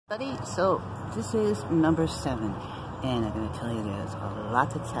So this is number 7, and I'm going to tell you there's a lot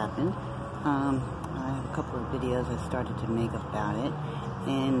that's happened. I have a couple of videos I started to make about it,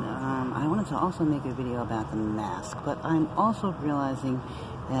 and I wanted to also make a video about the mask, but I'm also realizing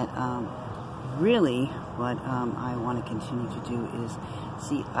that really what I want to continue to do is,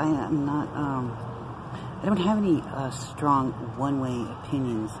 see, I am not, I don't have any strong one-way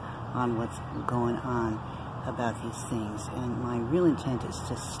opinions on what's going on about these things, and my real intent is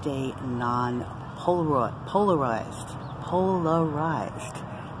to stay polarized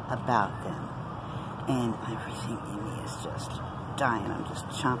about them, and everything in me is just dying. I'm just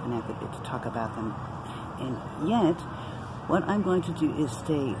chomping at the bit to talk about them, and yet what I'm going to do is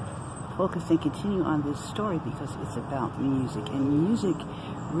stay focused and continue on this story because it's about music, and music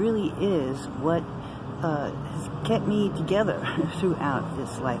really is what has kept me together throughout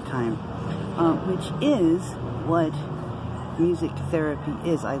this lifetime, which is what music therapy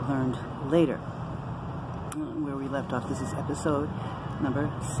is. I learned later. Where we left off, this is episode number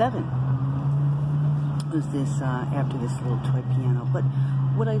 7. Was this after this little toy piano? But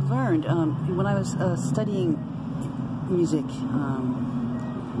what I learned when I was studying music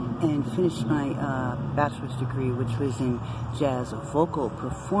and finished my bachelor's degree, which was in jazz vocal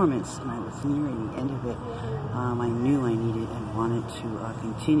performance, and I was nearing the end of it, I knew I needed and wanted to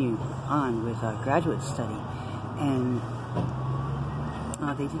continue on with graduate study, and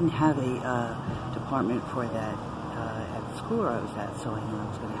they didn't have a department for that at the school where I was at, so I knew I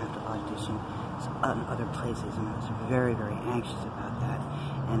was going to have to audition some other places, and I was very, very anxious about that,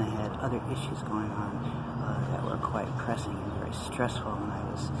 and I had other issues going on that were quite pressing and very stressful, and I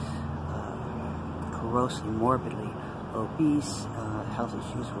was grossly, morbidly obese. Health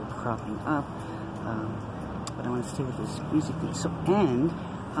issues were cropping up, but I want to stay with this music thing. So, and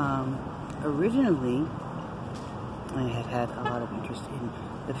originally I had a lot of interest in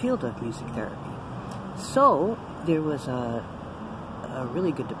the field of music therapy. So there was a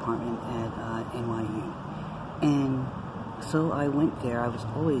really good department at NYU, and so I went there. I was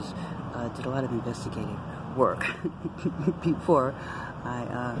always did a lot of investigative work before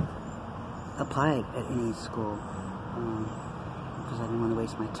I applied at any school, because I didn't want to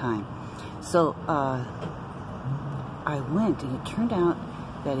waste my time. So I went, and it turned out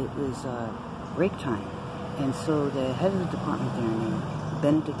that it was break time, and so the head of the department there, named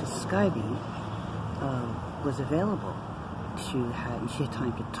Benedicta Skyby, was available to have, and she had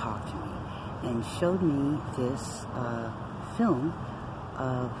time to talk to me, and showed me this film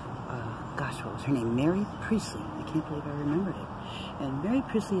of gosh, what was her name? Mary Priestley. I can't believe I remembered it. And Mary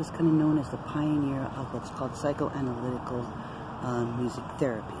Priestley is kind of known as the pioneer of what's called psychoanalytical music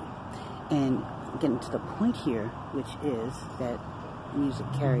therapy. And getting to the point here, which is that music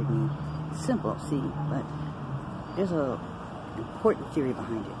carried me. It's simple, see, but there's an important theory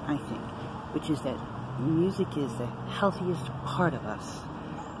behind it, I think, which is that music is the healthiest part of us.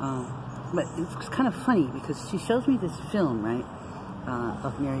 But it's kind of funny because she shows me this film, right,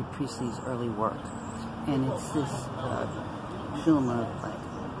 of Mary Priestley's early work, and it's this film of like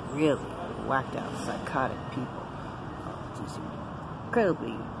really whacked out, psychotic people, these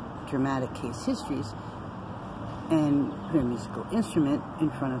incredibly dramatic case histories, and put a musical instrument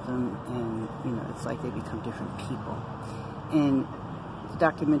in front of them, and you know, it's like they become different people. And the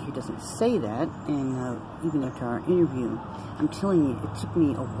documentary doesn't say that, and even after our interview, I'm telling you, it took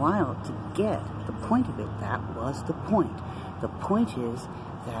me a while to get the point of it. That was the point. The point is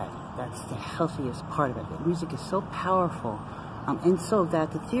that that's the healthiest part of it. That music is so powerful, and so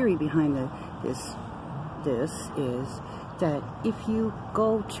that the theory behind this is that if you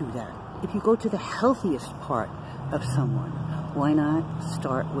go to the healthiest part of someone, why not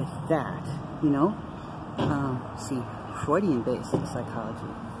start with that? You know, see, Freudian-based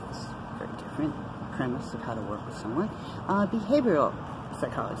psychology is very different premise of how to work with someone. Behavioral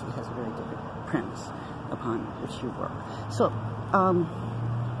psychology has a very different premise upon which you work. So,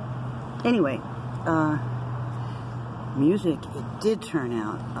 anyway, music, it did turn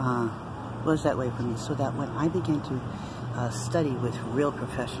out, was that way for me, so that when I began to study with real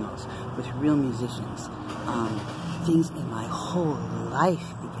professionals, with real musicians, things in my whole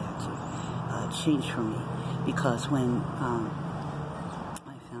life began to change for me, because when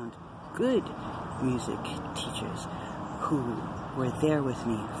I found good music teachers who were there with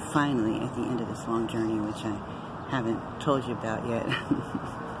me finally at the end of this long journey, which I haven't told you about yet,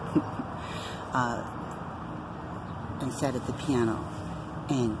 and sat at the piano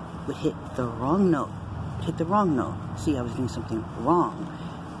and would hit the wrong note. See, I was doing something wrong.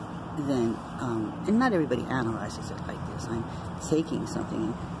 Then, and not everybody analyzes it like this. I'm taking something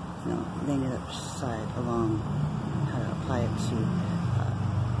and, you know, laying it upside along, how to apply it to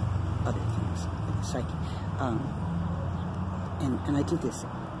psyche. And I did this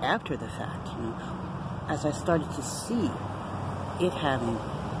after the fact, you know, as I started to see it having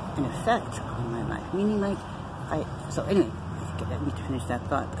an effect on my life. Meaning, like, so anyway, I need to finish that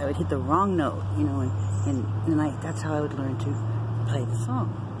thought. I would hit the wrong note, you know, and that's how I would learn to play the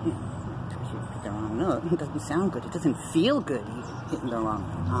song. You know, because you hit the wrong note, it doesn't sound good. It doesn't feel good even hitting the wrong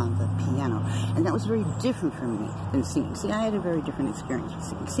note on the piano. And that was very different for me than singing. See, I had a very different experience with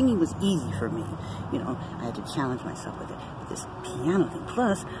singing. Singing was easy for me. You know, I had to challenge myself with it. But this piano thing,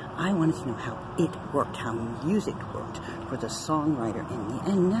 plus, I wanted to know how it worked, how music worked for the songwriter in me.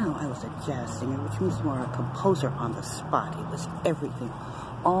 And now I was a jazz singer, which means more a composer on the spot. It was everything.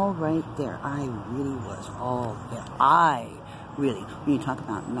 All right there. I really was all there. Really, when you talk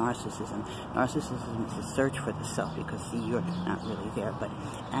about narcissism is a search for the self, because see, you're not really there. But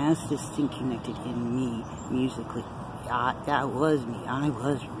as this thing connected in me musically, that was me. I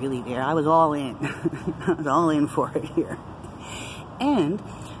was really there. I was all in. I was all in for it here. And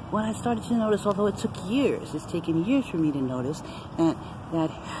what I started to notice, although it took years, it's taken years for me to notice, that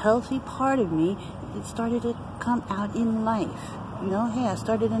healthy part of me, it started to come out in life. You know, hey, I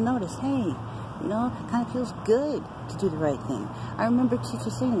started to notice, hey, you know, it kind of feels good to do the right thing. I remember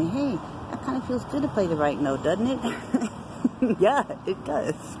teachers saying to me, hey, that kind of feels good to play the right note, doesn't it? Yeah, it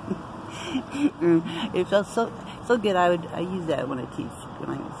does. It felt so good. I use that when I teach.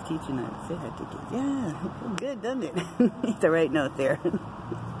 When I was teaching, I would say that to kids. Yeah, it feels good, doesn't it? Hit the right note there.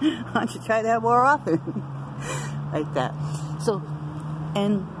 Why don't you try that more often? Like that. So,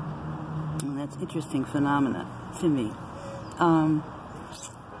 and that's interesting phenomena to me.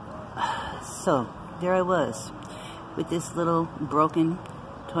 So, there I was, with this little broken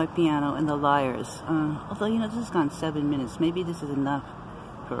toy piano and the lyres. Although, you know, this has gone 7 minutes. Maybe this is enough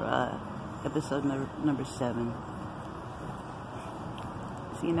for episode number 7.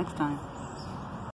 See you next time.